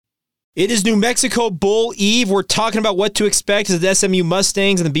It is New Mexico Bowl Eve. We're talking about what to expect as the SMU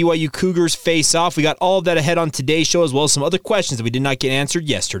Mustangs and the BYU Cougars face off. We got all of that ahead on today's show, as well as some other questions that we did not get answered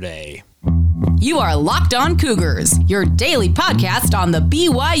yesterday. You are Locked On Cougars, your daily podcast on the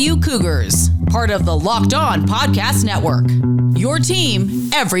BYU Cougars, part of the Locked On Podcast Network. Your team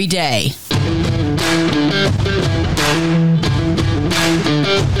every day.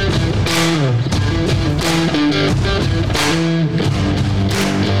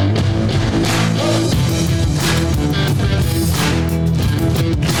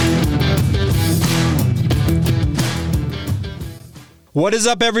 What is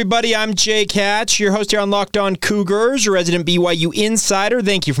up, everybody? I'm Jake Hatch, your host here on Locked On Cougars, your resident BYU insider.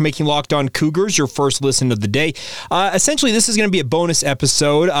 Thank you for making Locked On Cougars your first listen of the day. Essentially, this is going to be a bonus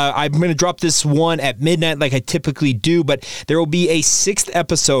episode. I'm going to drop this one at midnight like I typically do, but there will be a sixth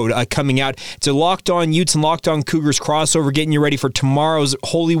episode coming out. It's a Locked On Utes and Locked On Cougars crossover, getting you ready for tomorrow's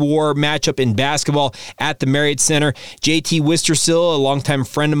Holy War matchup in basketball at the Marriott Center. JT Wistersill, a longtime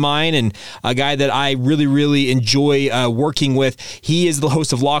friend of mine and a guy that I really enjoy working with. He is the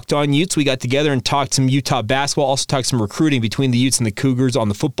host of Locked On Utes. We got together and talked some Utah basketball, also talked some recruiting between the Utes and the Cougars on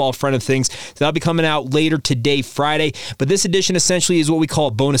the football front of things. So that'll be coming out later today, Friday. But this edition essentially is what we call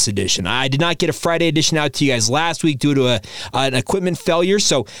a bonus edition. I did not get a Friday edition out to you guys last week due to an equipment failure,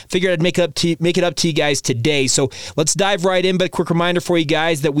 so figured I'd make it up to you guys today. So let's dive right in. But a quick reminder for you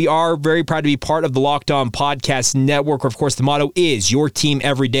guys that we are very proud to be part of the Locked On Podcast Network. Of course, the motto is your team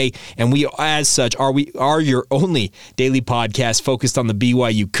every day, and we, as such, are your only daily podcast focused on the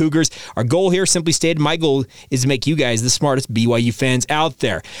BYU Cougars. Our goal here, simply stated, my goal is to make you guys the smartest BYU fans out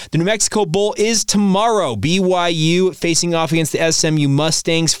there. The New Mexico Bowl is tomorrow. BYU facing off against the SMU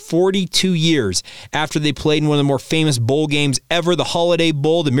Mustangs 42 years after they played in one of the more famous bowl games ever, the Holiday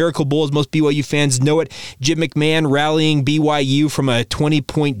Bowl, the Miracle Bowl as most BYU fans know it. Jim McMahon rallying BYU from a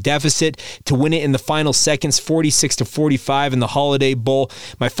 20-point deficit to win it in the final seconds, 46-45 in the Holiday Bowl.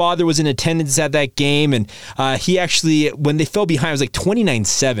 My father was in attendance at that game, and he actually, when they fell behind, it was like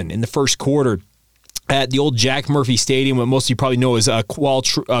 29-7 in the first quarter at the old Jack Murphy Stadium, what most of you probably know is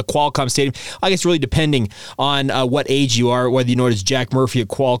Qualcomm Stadium. I guess really depending on what age you are, whether you know it as Jack Murphy at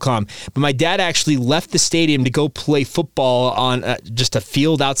Qualcomm. But my dad actually left the stadium to go play football on just a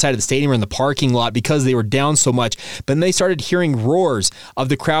field outside of the stadium or in the parking lot because they were down so much. But then they started hearing roars of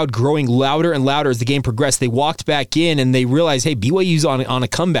the crowd growing louder and louder as the game progressed. They walked back in and they realized, hey, BYU's on a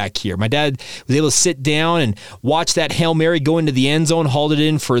comeback here. My dad was able to sit down and watch that Hail Mary go into the end zone, hauled it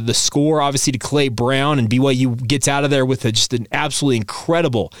in for the score, obviously, to Clay Brown. And BYU gets out of there with just an absolutely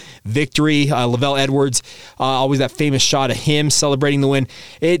incredible victory. Lavelle Edwards, always that famous shot of him celebrating the win.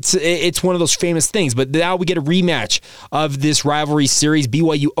 It's one of those famous things. But now we get a rematch of this rivalry series.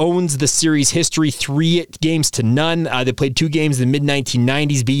 BYU owns the series history 3-0. They played 2 games in the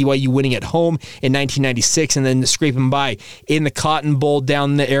mid-1990s, BYU winning at home in 1996 and then scraping by in the Cotton Bowl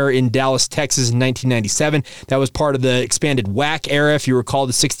down there in Dallas, Texas in 1997. That was part of the expanded WAC era, if you recall,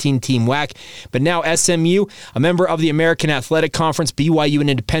 the 16-team WAC. But now SMU, a member of the American Athletic Conference, BYU, an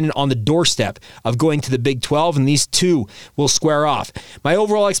independent on the doorstep of going to the Big 12, and these two will square off. My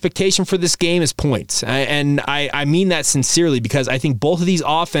overall expectation for this game is points, and I mean that sincerely because I think both of these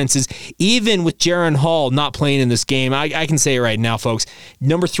offenses, even with Jaren Hall not playing in this game, I can say it right now, folks,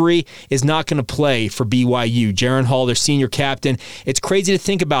 number 3 is not going to play for BYU. Jaren Hall, their senior captain. It's crazy to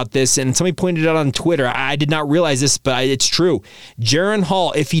think about this, and somebody pointed it out on Twitter. I did not realize this, but it's true. Jaren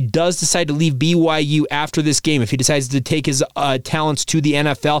Hall, if he does decide to leave BYU after this game, if he decides to take his talents to the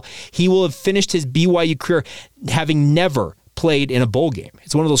NFL, he will have finished his BYU career having never played in a bowl game.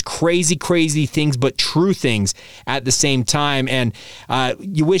 It's one of those crazy things, but true things at the same time. And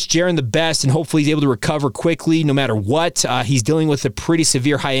you wish Jaren the best, and hopefully he's able to recover quickly no matter what. He's dealing with a pretty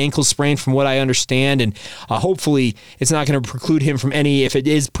severe high ankle sprain from what I understand, and hopefully it's not going to preclude him from any, if it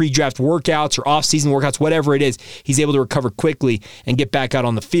is pre-draft workouts or off-season workouts, whatever it is, he's able to recover quickly and get back out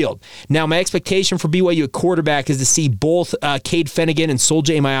on the field. Now, my expectation for BYU at quarterback is to see both Cade Fennegan and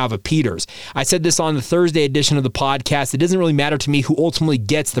Sol-Jay Maiava-Peters. I said this on the Thursday edition of the podcast. It doesn't really matter to me who ultimately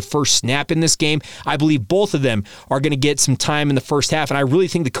gets the first snap in this game. I believe both of them are going to get some time in the first half, and I really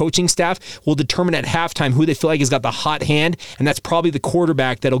think the coaching staff will determine at halftime who they feel like has got the hot hand, and that's probably the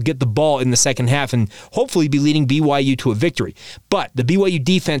quarterback that'll get the ball in the second half and hopefully be leading BYU to a victory. But the BYU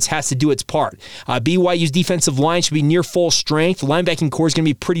defense has to do its part. BYU's defensive line should be near full strength. The linebacking core is going to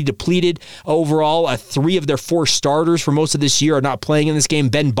be pretty depleted overall. 3 of their 4 starters for most of this year are not playing in this game.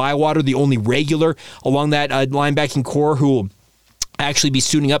 Ben Bywater, the only regular along that linebacking core, who actually be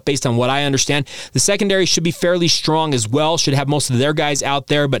suiting up based on what I understand. The secondary should be fairly strong as well, should have most of their guys out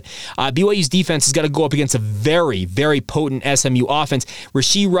there, but BYU's defense has got to go up against a very, very potent SMU offense.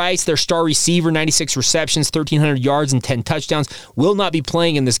 Rashee Rice, their star receiver, 96 receptions, 1,300 yards, and 10 touchdowns, will not be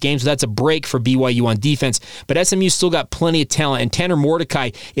playing in this game, so that's a break for BYU on defense, but SMU's still got plenty of talent, and Tanner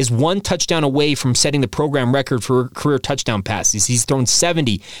Mordecai is one touchdown away from setting the program record for career touchdown passes. He's thrown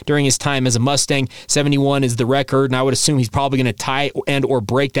 70 during his time as a Mustang. 71 is the record, and I would assume he's probably going to tie and or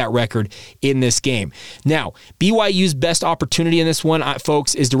break that record in this game. Now, BYU's best opportunity in this one,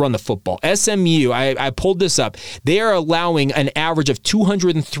 folks, is to run the football. SMU, I pulled this up. They are allowing an average of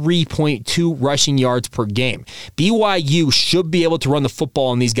 203.2 rushing yards per game. BYU should be able to run the football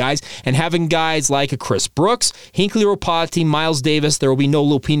on these guys, and having guys like a Chris Brooks, Hinckley Ropati, Miles Davis, there will be no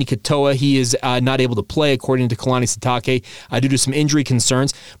Lupini Katoa. He is not able to play, according to Kalani Sitake, due to some injury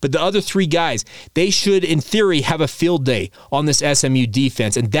concerns. But the other three guys, they should, in theory, have a field day on this SMU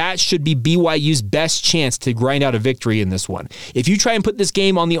defense, and that should be BYU's best chance to grind out a victory in this one. If you try and put this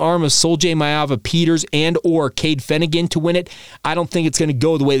game on the arm of Sol-Jay Maiava-Peters and or Cade Fennegan to win it, I don't think it's going to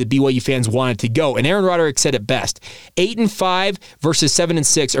go the way the BYU fans want it to go. And Aaron Roderick said it best. 8-5 versus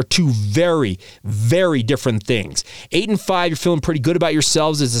 7-6 are two very, very different things. 8-5, you're feeling pretty good about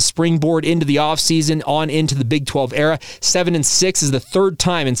yourselves as a springboard into the offseason, on into the Big 12 era. 7-6 is the third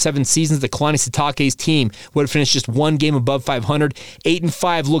time in 7 seasons that Kalani Sitake's team would have finished just one game above 500.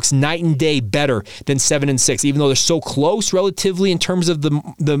 8-5 looks night and day better than 7-6, even though they're so close relatively in terms of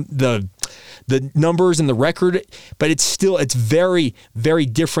the numbers and the record, but it's very, very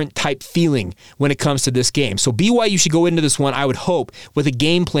different type feeling when it comes to this game. So BYU should go into this one, I would hope, with a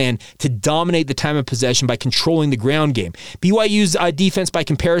game plan to dominate the time of possession by controlling the ground game. BYU's defense, by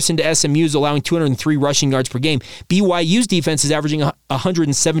comparison to SMU's, allowing 203 rushing yards per game. BYU's defense is averaging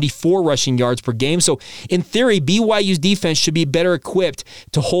 174 rushing yards per game. So in theory, BYU's defense should be better equipped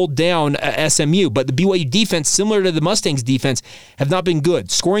to hold down SMU, but the BYU defense, similar to the Mustangs defense, have not been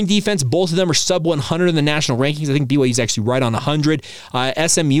good. Scoring defense, both of them are sub 100 in the national rankings. I think BYU is actually right on 100.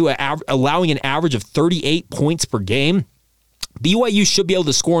 SMU allowing an average of 38 points per game. BYU should be able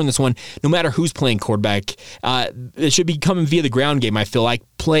to score in this one no matter who's playing quarterback. It should be coming via the ground game, I feel like.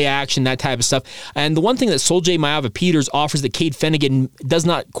 Play action, that type of stuff. And the one thing that Sol-Jay Maiava-Peters offers that Cade Fennegan does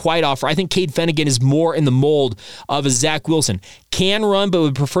not quite offer, I think Cade Fennegan is more in the mold of a Zach Wilson. Can run, but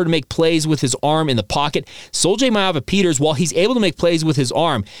would prefer to make plays with his arm in the pocket. Sol-Jay Maiava-Peters, while he's able to make plays with his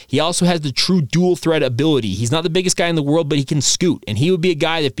arm, he also has the true dual threat ability. He's not the biggest guy in the world, but he can scoot. And he would be a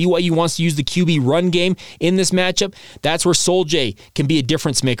guy that BYU wants to use the QB run game in this matchup. That's where Sol-Jay can be a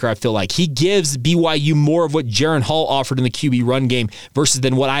difference maker, I feel like. He gives BYU more of what Jaren Hall offered in the QB run game versus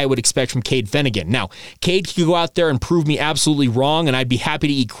than what I would expect from Cade Fennegan. Now, Cade could go out there and prove me absolutely wrong, and I'd be happy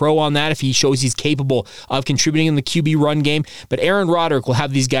to eat crow on that if he shows he's capable of contributing in the QB run game. But Aaron Roderick will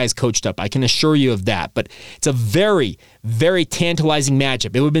have these guys coached up. I can assure you of that. But it's a very, very tantalizing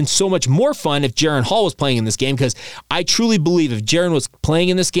matchup. It would have been so much more fun if Jaren Hall was playing in this game, because I truly believe if Jaren was playing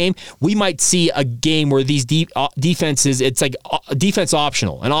in this game, we might see a game where these defenses, it's like defense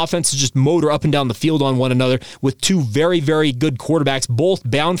optional. And offense is just motor up and down the field on one another with two very, very good quarterbacks, both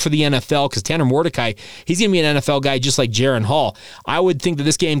bound for the NFL, because Tanner Mordecai, he's going to be an NFL guy just like Jaren Hall. I would think that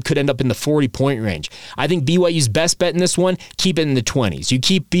this game could end up in the 40-point range. I think BYU's best bet in this one, keep it in the 20s. You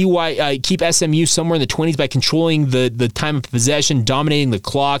keep SMU somewhere in the 20s by controlling the time of possession, dominating the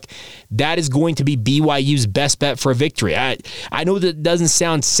clock. That is going to be BYU's best bet for a victory. I know that doesn't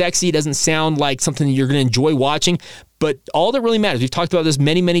sound sexy, it doesn't sound like something that you're going to enjoy watching, but all that really matters, we've talked about this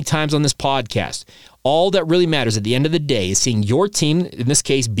many, many times on this podcast, all that really matters at the end of the day is seeing your team, in this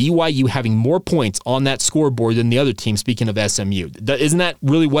case BYU, having more points on that scoreboard than the other team, speaking of SMU. Isn't that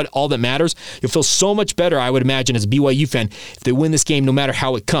really what all that matters? You'll feel so much better, I would imagine, as a BYU fan if they win this game no matter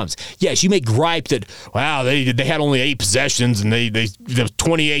how it comes. Yes, you may gripe that, wow, they had only 8 possessions and they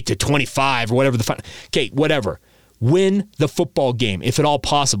 28-25 or whatever the fun. Okay, whatever. Win the football game, if at all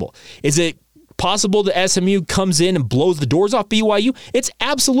possible. Is it possible that SMU comes in and blows the doors off BYU? It's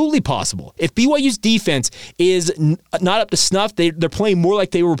absolutely possible. If BYU's defense is not up to snuff, they're playing more like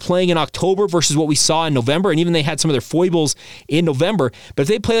they were playing in October versus what we saw in November, and even they had some of their foibles in November, but if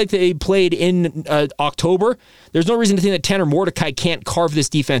they play like they played in October, there's no reason to think that Tanner Mordecai can't carve this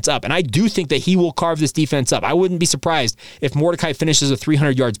defense up, and I do think that he will carve this defense up. I wouldn't be surprised if Mordecai finishes with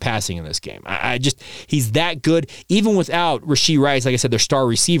 300 yards passing in this game. He's that good. Even without Rashee Rice, like I said, their star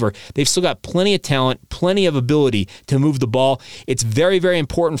receiver, they've still got plenty of talent, plenty of ability to move the ball. It's very, very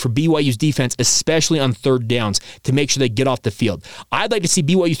important for BYU's defense, especially on third downs, to make sure they get off the field. I'd like to see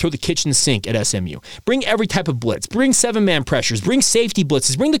BYU throw the kitchen sink at SMU. Bring every type of blitz. Bring 7-man pressures. Bring safety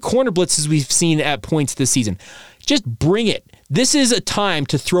blitzes. Bring the corner blitzes we've seen at points this season. just bring it. This is a time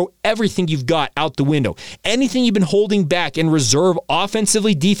to throw everything you've got out the window. Anything you've been holding back in reserve,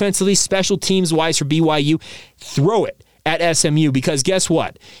 offensively, defensively, special teams-wise for BYU, throw it at SMU, because guess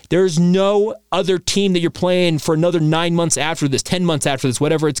what? There's no other team that you're playing for another 9 months after this, 10 months after this,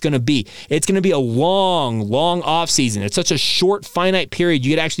 whatever it's going to be. It's going to be a long, long offseason. It's such a short, finite period.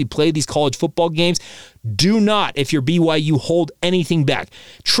 You could actually play these college football games. Do not, if you're BYU, hold anything back.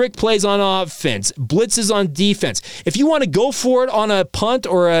 Trick plays on offense, blitzes on defense. If you want to go for it on a punt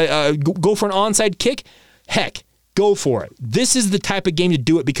or go for an onside kick, heck, go for it. This is the type of game to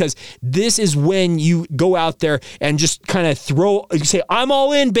do it, because this is when you go out there and just kind of say, I'm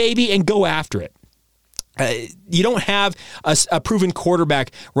all in, baby, and go after it. You don't have a proven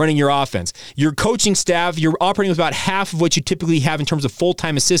quarterback running your offense. Your coaching staff, you're operating with about half of what you typically have in terms of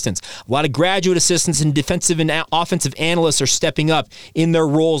full-time assistants. A lot of graduate assistants and defensive and offensive analysts are stepping up in their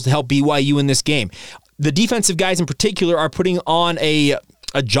roles to help BYU in this game. The defensive guys in particular are putting on a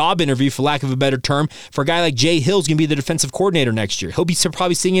job interview, for lack of a better term, for a guy like Jay Hill's going to be the defensive coordinator next year. He'll be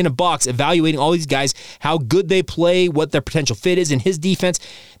probably sitting in a box evaluating all these guys, how good they play, what their potential fit is in his defense.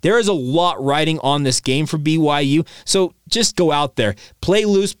 There is a lot riding on this game for BYU, so just go out there, play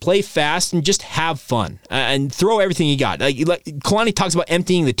loose, play fast, and just have fun, and throw everything you got. Like Kalani talks about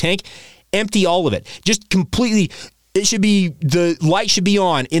emptying the tank. Empty all of it. Just completely... the light should be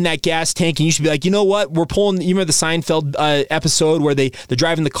on in that gas tank, and you should be like, you know what? We're pulling, you remember the Seinfeld episode where they're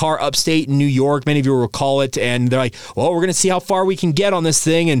driving the car upstate in New York? Many of you will recall it, and they're like, well, we're going to see how far we can get on this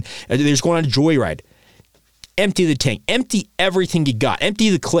thing, and they're just going on a joyride. Empty the tank. Empty everything you got. Empty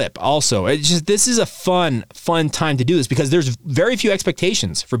the clip also. This is a fun time to do this, because there's very few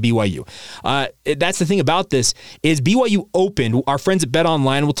expectations for BYU. That's the thing about this, is BYU opened, our friends at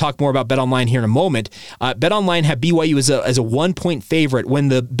BetOnline, we'll talk more about BetOnline here in a moment. BetOnline had BYU as a 1-point favorite when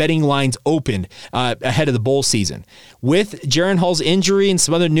the betting lines opened ahead of the bowl season. With Jaren Hall's injury and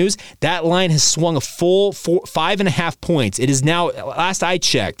some other news, that line has swung a full 5.5 points. It is now, last I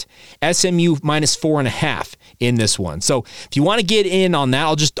checked, SMU minus 4.5 in this one. So if you want to get in on that,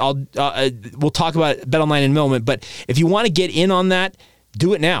 we'll talk about BetOnline in a moment, but if you want to get in on that,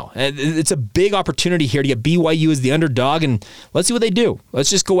 do it now. It's a big opportunity here to get BYU as the underdog, and let's see what they do. Let's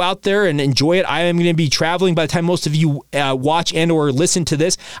just go out there and enjoy it. I am going to be traveling by the time most of you watch and or listen to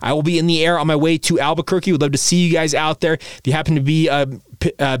this. I will be in the air on my way to Albuquerque. Would love to see you guys out there. If you happen to be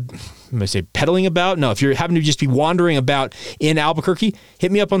pedaling about? No, if you happen to just be wandering about in Albuquerque,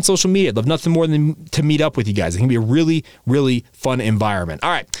 hit me up on social media. I'd love nothing more than to meet up with you guys. It's going to be a really, really fun environment. All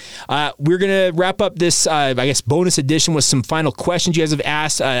right, we're going to wrap up this, bonus edition with some final questions you guys have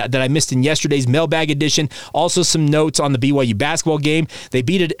asked that I missed in yesterday's mailbag edition. Also, some notes on the BYU basketball game. They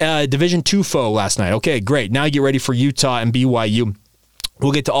beat a Division II foe last night. Okay, great. Now you get ready for Utah and BYU.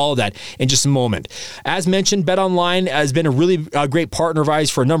 We'll get to all of that in just a moment. As mentioned, BetOnline has been a really great partner of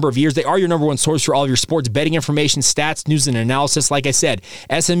ours for a number of years. They are your number one source for all of your sports betting information, stats, news, and analysis. Like I said,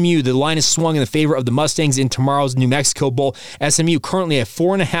 SMU, the line is swung in the favor of the Mustangs in tomorrow's New Mexico Bowl. SMU currently a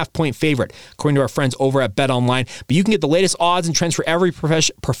 4.5-point favorite, according to our friends over at BetOnline. But you can get the latest odds and trends for every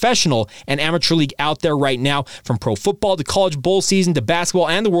professional and amateur league out there right now. From pro football to college bowl season to basketball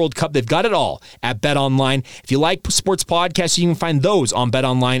and the World Cup, they've got it all at BetOnline. If you like sports podcasts, you can find those on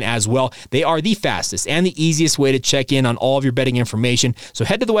BetOnline as well. They are the fastest and the easiest way to check in on all of your betting information. So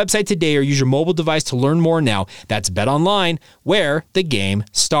head to the website today or use your mobile device to learn more now. That's BetOnline, where the game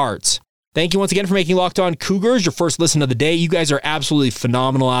starts. Thank you once again for making Locked On Cougars your first listen of the day. You guys are absolutely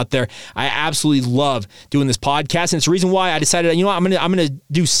phenomenal out there. I absolutely love doing this podcast, and it's the reason why I decided, you know what, I'm gonna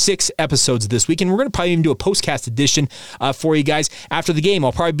do 6 episodes this week, and we're gonna probably even do a postcast edition for you guys after the game.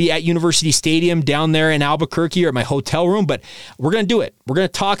 I'll probably be at University Stadium down there in Albuquerque or at my hotel room, but we're gonna do it. We're gonna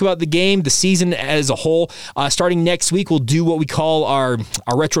talk about the game, the season as a whole. Starting next week, we'll do what we call our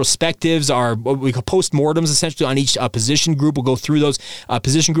retrospectives, what we call postmortems, essentially on each position group. We'll go through those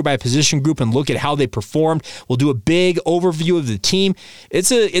position group by position group and look at how they performed. We'll do a big overview of the team. It's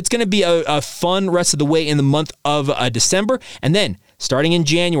going to be a fun rest of the way in the month of December. And then starting in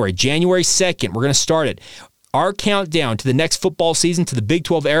January 2nd, we're going to start it. Our countdown to the next football season, to the Big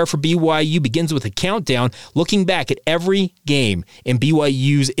 12 era for BYU, begins with a countdown looking back at every game in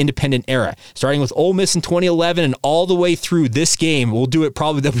BYU's independent era, starting with Ole Miss in 2011 and all the way through this game. We'll do it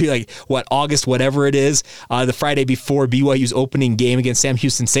probably, that'll be like, August, whatever it is, the Friday before BYU's opening game against Sam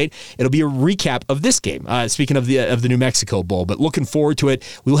Houston State. It'll be a recap of this game, speaking of the New Mexico Bowl, but looking forward to it.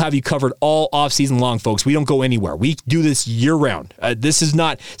 We'll have you covered all offseason long, folks. We don't go anywhere. We do this year-round. This is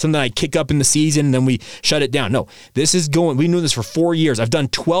not something I kick up in the season and then we shut it down down. No, this is going, we knew this for 4 years. I've done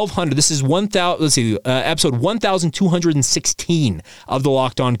 1,200. This is episode 1,216 of the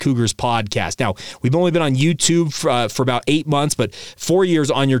Locked On Cougars podcast. Now, we've only been on YouTube for about 8 months, but 4 years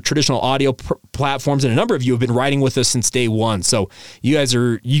on your traditional audio platforms, and a number of you have been riding with us since day one. So you guys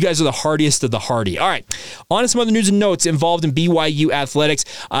are the hardiest of the hardy. All right, on to some other news and notes involved in BYU athletics.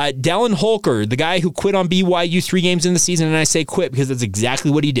 Dallin Holker, the guy who quit on BYU 3 games in the season, and I say quit because that's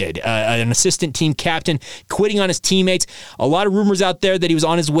exactly what he did. An assistant team captain quitting on his teammates. A lot of rumors out there that he was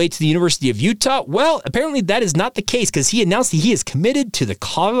on his way to the University of Utah. Well, apparently that is not the case because he announced that he is committed to the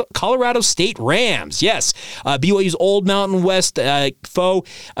Colorado State Rams. Yes, BYU's old Mountain West foe.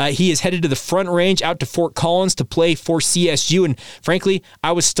 He is headed to the Front Range out to Fort Collins to play for CSU. And frankly,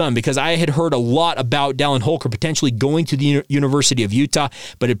 I was stunned because I had heard a lot about Dallin Holker potentially going to the University of Utah,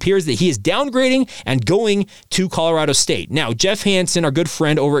 but it appears that he is downgrading and going to Colorado State. Now, Jeff Hansen, our good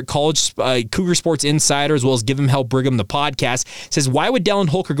friend over at College Cougar Sports Insider, as well as Give Him Hell Brigham, the podcast, says, why would Dallin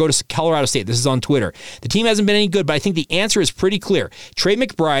Holker go to Colorado State? This is on Twitter. The team hasn't been any good, but I think the answer is pretty clear. Trey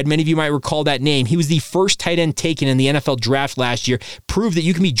McBride, many of you might recall that name. He was the first tight end taken in the NFL draft last year, proved that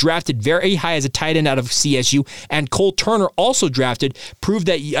you can be drafted very high as a tight end out of CSU, and Cole Turner, also drafted, proved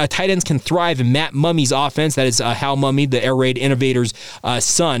that tight ends can thrive in Matt Mummy's offense. That is Hal Mummy, the Air Raid Innovator's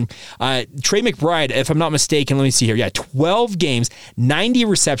son. Trey McBride, if I'm not mistaken, let me see here. Yeah, 12 games, 90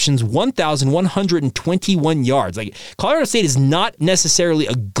 receptions, 1,121 yards. Like, Colorado State is not necessarily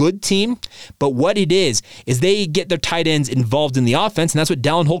a good team, but what it is they get their tight ends involved in the offense, and that's what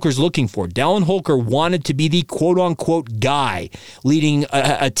Dallin Holker's looking for. Dallin Holker wanted to be the quote-unquote guy leading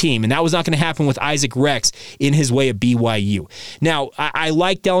a team, and that was not going to happen with Isaac Rex in his way at BYU. Now, I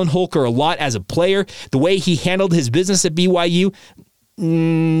like Dallin Holker a lot as a player. The way he handled his business at BYU,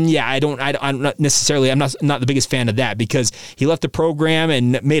 I'm not the biggest fan of that because he left the program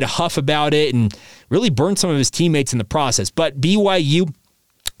and made a huff about it and really burned some of his teammates in the process. But BYU,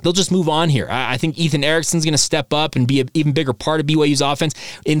 they'll just move on here. I think Ethan Erickson's going to step up and be an even bigger part of BYU's offense.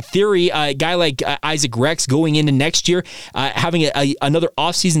 In theory, a guy like Isaac Rex going into next year, having another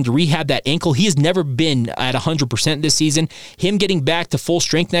offseason to rehab that ankle, he has never been at 100% this season. Him getting back to full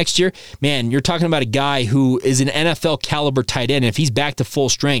strength next year, man, you're talking about a guy who is an NFL caliber tight end. And if he's back to full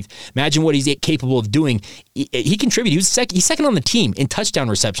strength, imagine what he's capable of doing. He contributed. He's second on the team in touchdown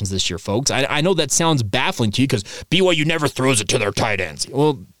receptions this year, folks. I know that sounds baffling to you because BYU never throws it to their tight ends.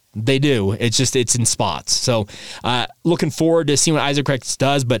 Well, they do. It's in spots. So looking forward to seeing what Isaac Rex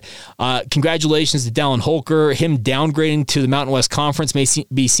does. But congratulations to Dallin Holker. Him downgrading to the Mountain West Conference may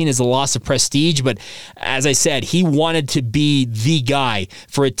be seen as a loss of prestige. But as I said, he wanted to be the guy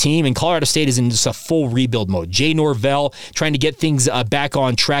for a team. And Colorado State is in just a full rebuild mode. Jay Norvell trying to get things back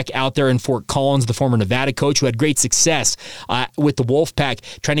on track out there in Fort Collins, the former Nevada coach who had great success with the Wolfpack,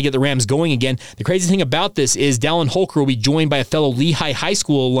 trying to get the Rams going again. The crazy thing about this is Dallin Holker will be joined by a fellow Lehigh High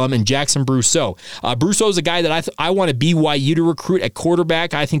School alum and Jackson Brousseau. Brousseau is a guy that I want to BYU to recruit at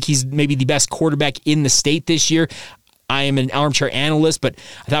quarterback. I think he's maybe the best quarterback in the state this year. I am an armchair analyst, but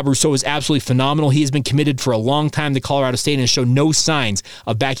I thought Brousseau was absolutely phenomenal. He has been committed for a long time to Colorado State and has shown no signs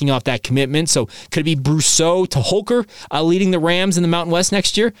of backing off that commitment. So could it be Brousseau to Holker leading the Rams in the Mountain West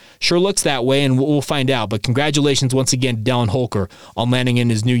next year? Sure looks that way, and we'll find out. But congratulations once again to Dallin Holker on landing in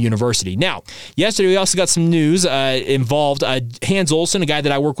his new university. Now, yesterday we also got some news involved Hans Olsen, a guy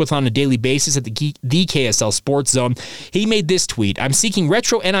that I work with on a daily basis at the KSL Sports Zone. He made this tweet: "I'm seeking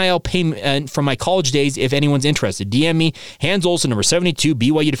retro NIL payment from my college days if anyone's interested. DM me, Hans Olsen, number 72,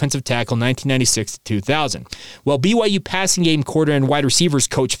 BYU defensive tackle, 1996 to 2000. Well, BYU passing game quarter and wide receivers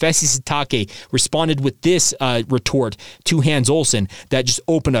coach Fesi Sitake responded with this retort to Hans Olsen that just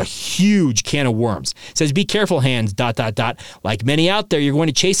opened a huge can of worms. Says, "Be careful, Hans, ... Like many out there, you're going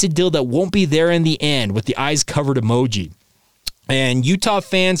to chase a deal that won't be there in the end," with the eyes covered emoji. And Utah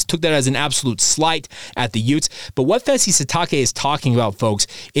fans took that as an absolute slight at the Utes. But what Fesi Sitake is talking about, folks,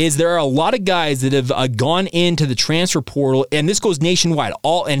 is there are a lot of guys that have gone into the transfer portal, and this goes nationwide.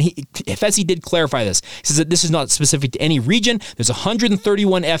 Fesi did clarify this. He says that this is not specific to any region. There's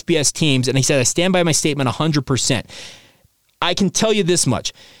 131 FBS teams, and he said, "I stand by my statement 100%. I can tell you this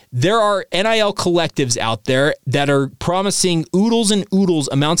much. There are NIL collectives out there that are promising oodles and oodles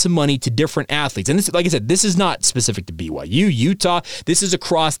amounts of money to different athletes. And this, like I said, this is not specific to BYU, Utah. This is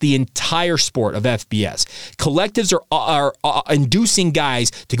across the entire sport of FBS. Collectives are inducing guys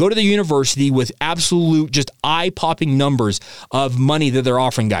to go to the university with absolute just eye-popping numbers of money that they're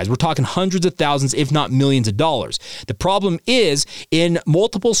offering guys. We're talking hundreds of thousands, if not millions of dollars. The problem is, in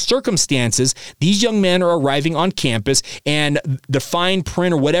multiple circumstances, these young men are arriving on campus, and and the fine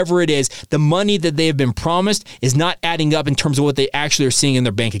print or whatever it is, the money that they have been promised is not adding up in terms of what they actually are seeing in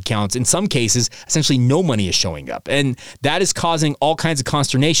their bank accounts. In some cases, essentially no money is showing up. And that is causing all kinds of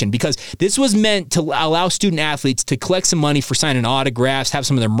consternation because this was meant to allow student athletes to collect some money for signing autographs, have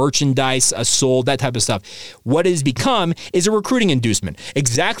some of their merchandise sold, that type of stuff. What it has become is a recruiting inducement.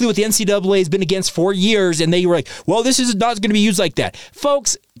 Exactly what the NCAA has been against for years, and they were like, well, this is not going to be used like that.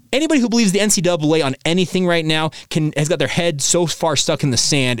 Folks, anybody who believes the NCAA on anything right now has got their head so far stuck in the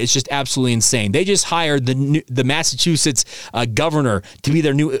sand, it's just absolutely insane. They just hired the Massachusetts governor to be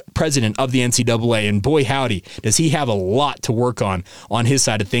their new president of the NCAA, and boy howdy, does he have a lot to work on his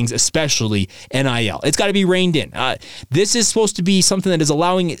side of things, especially NIL. It's got to be reined in. This is supposed to be something that is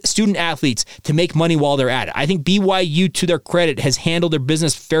allowing student athletes to make money while they're at it. I think BYU, to their credit, has handled their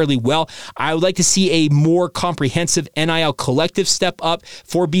business fairly well. I would like to see a more comprehensive NIL collective step up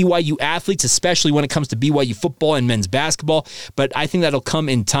for BYU athletes, especially when it comes to BYU football and men's basketball, but I think that'll come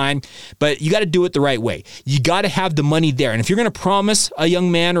in time. But you got to do it the right way. You got to have the money there. And if you're going to promise a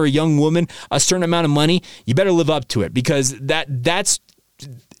young man or a young woman a certain amount of money, you better live up to it, because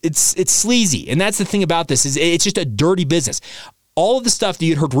it's sleazy. And that's the thing about this, is it's just a dirty business. All of the stuff that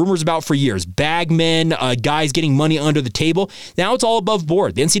you'd heard rumors about for years, bagmen, guys getting money under the table, now it's all above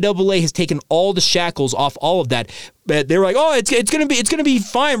board. The NCAA has taken all the shackles off all of that. But they were like, oh, it's gonna be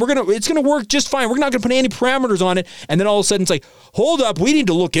fine. It's gonna work just fine. We're not gonna put any parameters on it. And then all of a sudden it's like, hold up, we need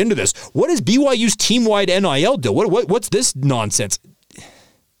to look into this. What is BYU's team-wide NIL deal? What's this nonsense?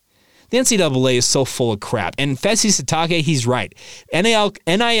 The NCAA is so full of crap. And Fesi Sitake, he's right. NIL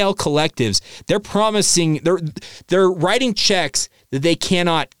collectives, they're promising, they're writing checks that they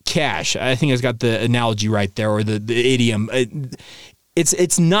cannot cash. I think I've got the analogy right there, or the idiom.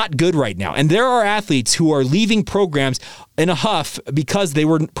 It's not good right now. And there are athletes who are leaving programs in a huff because they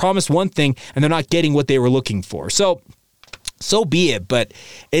were promised one thing and they're not getting what they were looking for. So be it. But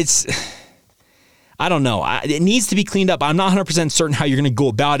I don't know. It needs to be cleaned up. I'm not 100% certain how you're going to go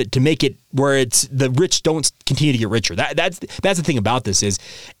about it to make it where it's the rich don't continue to get richer. That's the thing about this, is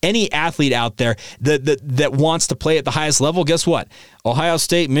any athlete out there that wants to play at the highest level, guess what? Ohio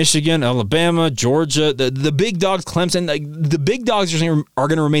State, Michigan, Alabama, Georgia, the big dogs, Clemson, the big dogs are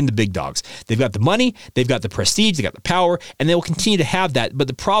going to remain the big dogs. They've got the money, they've got the prestige, they've got the power, and they will continue to have that. But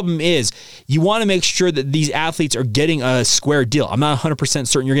the problem is, you want to make sure that these athletes are getting a square deal. I'm not 100%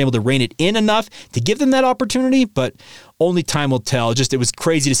 certain you're able to rein it in enough to give them that opportunity, but only time will tell. It was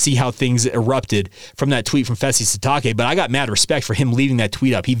crazy to see how things erupted from that tweet from Fesi Sitake, but I got mad respect for him leaving that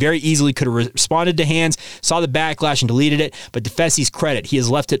tweet up. He very easily could have responded to Hands, saw the backlash, and deleted it, but to Fesi's credit, he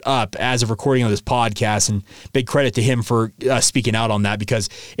has left it up as of recording of this podcast, and big credit to him for speaking out on that, because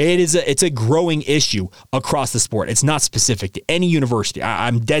it's a growing issue across the sport. It's not specific to any university.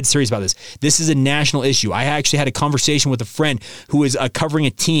 I'm dead serious about this. This is a national issue. I actually had a conversation with a friend who is covering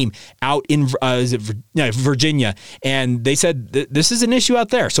a team out in Virginia, and they said this is an issue out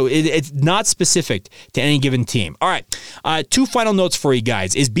there. So it's not specific to any given team. All right. Two final notes for you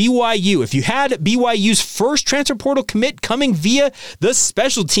guys is BYU. If you had BYU's first transfer portal commit coming via the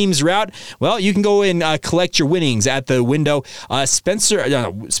special teams route, well, you can go and collect your winnings at the window. Spencer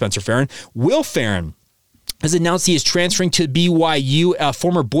Farron, Will Farron has announced he is transferring to BYU, a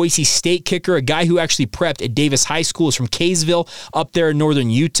former Boise State kicker, a guy who actually prepped at Davis High School, is from Kaysville up there in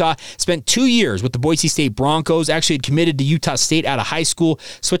northern Utah. Spent 2 years with the Boise State Broncos, actually had committed to Utah State out of high school,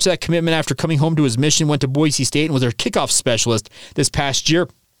 switched that commitment after coming home to his mission, went to Boise State and was their kickoff specialist this past year.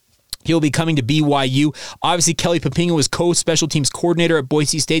 He'll be coming to BYU. Obviously, Kelly Papinga was co-special teams coordinator at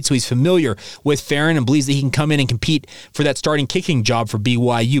Boise State, so he's familiar with Farron and believes that he can come in and compete for that starting kicking job for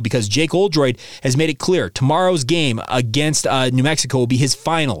BYU, because Jake Oldroyd has made it clear tomorrow's game against New Mexico will be his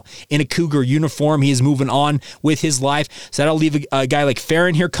final in a Cougar uniform. He is moving on with his life, so that'll leave a guy like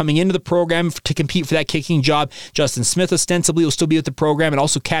Farron here coming into the program to compete for that kicking job. Justin Smith ostensibly will still be with the program, and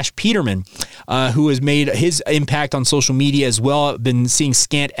also Cash Peterman, who has made his impact on social media as well. Been seeing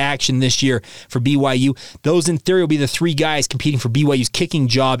scant action this year for BYU. Those in theory will be the three guys competing for BYU's kicking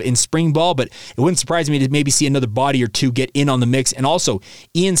job in spring ball, but it wouldn't surprise me to maybe see another body or two get in on the mix. And also,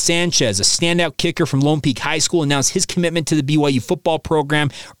 Ian Sanchez, a standout kicker from Lone Peak High School, announced his commitment to the BYU football program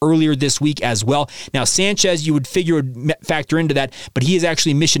earlier this week as well. Now, Sanchez, you would figure would factor into that, but he is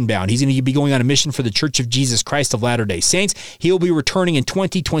actually mission bound. He's going to be going on a mission for the Church of Jesus Christ of Latter-day Saints. He'll be returning in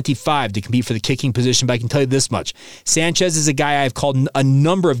 2025 to compete for the kicking position, but I can tell you this much. Sanchez is a guy I've called a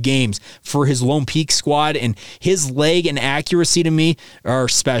number of games for his Lone Peak squad, and his leg and accuracy to me are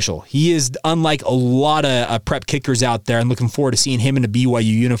special. He is unlike a lot of prep kickers out there. I'm looking forward to seeing him in a BYU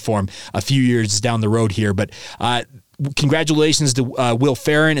uniform a few years down the road here, but congratulations to Will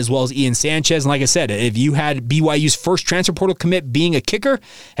Farron as well as Ian Sanchez. And like I said, if you had BYU's first transfer portal commit being a kicker,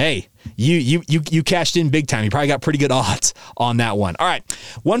 hey, you cashed in big time. You probably got pretty good odds on that one. All right,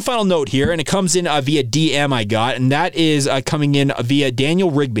 one final note here, and it comes in via DM I got, and that is coming in via Daniel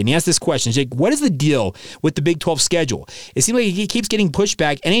Rigby. And he asked this question, Jake, what is the deal with the Big 12 schedule? It seems like he keeps getting pushed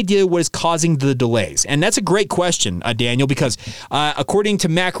back. Any idea what is causing the delays? And that's a great question, Daniel, because according to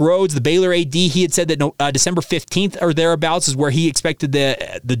Mac Rhodes, the Baylor AD, he had said that December 15th or thereabouts is where he expected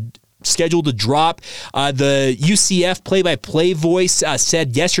the scheduled to drop. The UCF play-by-play voice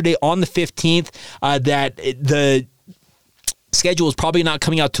said yesterday on the 15th that the schedule is probably not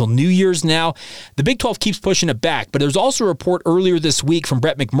coming out till New Year's now. The Big 12 keeps pushing it back, but there's also a report earlier this week from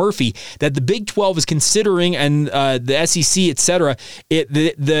Brett McMurphy that the Big 12 is considering, and the SEC, etc.,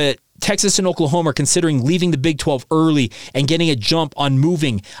 the Texas and Oklahoma are considering leaving the Big 12 early and getting a jump on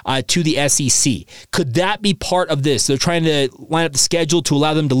moving to the SEC. Could that be part of this? They're trying to line up the schedule to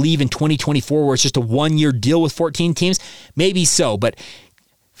allow them to leave in 2024, where it's just a one-year deal with 14 teams? Maybe so, but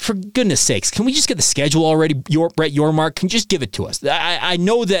for goodness sakes, can we just get the schedule already? Brett Yormark, can you just give it to us? I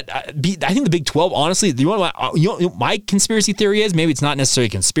know that I think the Big 12, honestly, you know what my conspiracy theory is? Maybe it's not necessarily a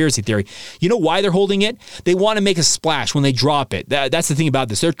conspiracy theory. You know why they're holding it? They want to make a splash when they drop it. That's the thing about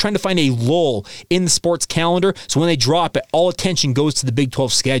this. They're trying to find a lull in the sports calendar, so when they drop it, all attention goes to the Big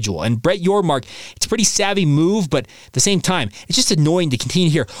 12 schedule. And Brett Yormark, it's a pretty savvy move, but at the same time, it's just annoying to continue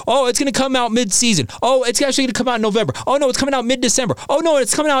to hear, oh, it's going to come out mid-season. Oh, it's actually going to come out in November. Oh, no, it's coming out mid-December. Oh, no,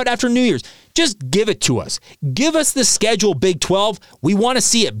 it's coming out after New Year's. Just give it to us. Give us the schedule, Big 12. We want to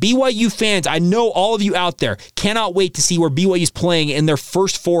see it. BYU fans, I know all of you out there cannot wait to see where BYU is playing in their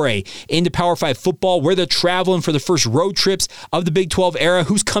first foray into Power 5 football, where they're traveling for the first road trips of the Big 12 era,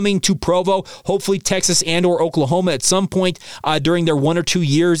 who's coming to Provo, hopefully Texas and or Oklahoma at some point during their 1 or 2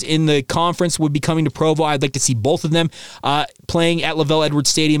 years in the conference would be coming to Provo. I'd like to see both of them playing at LaVell Edwards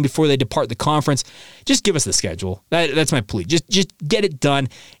Stadium before they depart the conference. Just give us the schedule. That's my plea. Just get it done.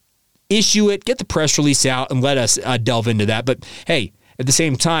 Issue it, get the press release out, and let us delve into that. But hey, at the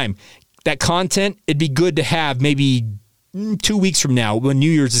same time, that content, it'd be good to have maybe 2 weeks from now when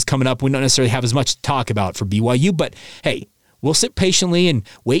New Year's is coming up. We don't necessarily have as much to talk about for BYU, but hey, we'll sit patiently and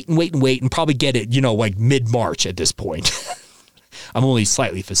wait and probably get it, like mid-March at this point. I'm only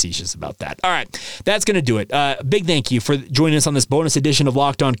slightly facetious about that. All right, that's going to do it. Big thank you for joining us on this bonus edition of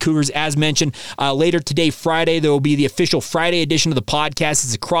Locked On Cougars. As mentioned, later today, Friday, there will be the official Friday edition of the podcast.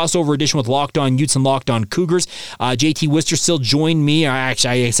 It's a crossover edition with Locked On Utes and Locked On Cougars. JT Wister still joined me. I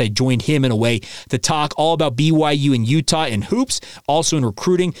guess I joined him in a way to talk all about BYU and Utah and hoops, also in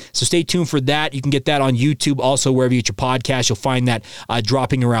recruiting. So stay tuned for that. You can get that on YouTube, also wherever you get your podcast. You'll find that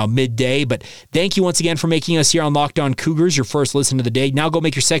dropping around midday. But thank you once again for making us here on Locked On Cougars your first listen of the day. Now go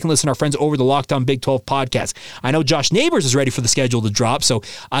make your second listen, our friends over the Locked On Big 12 podcast. I know Josh Neighbors is ready for the schedule to drop, so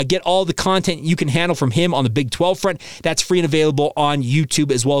get all the content you can handle from him on the Big 12 front. That's free and available on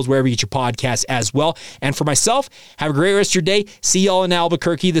YouTube as well as wherever you get your podcasts as well. And for myself, have a great rest of your day. See y'all in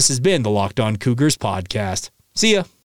Albuquerque. This has been the Locked On Cougars podcast. See ya.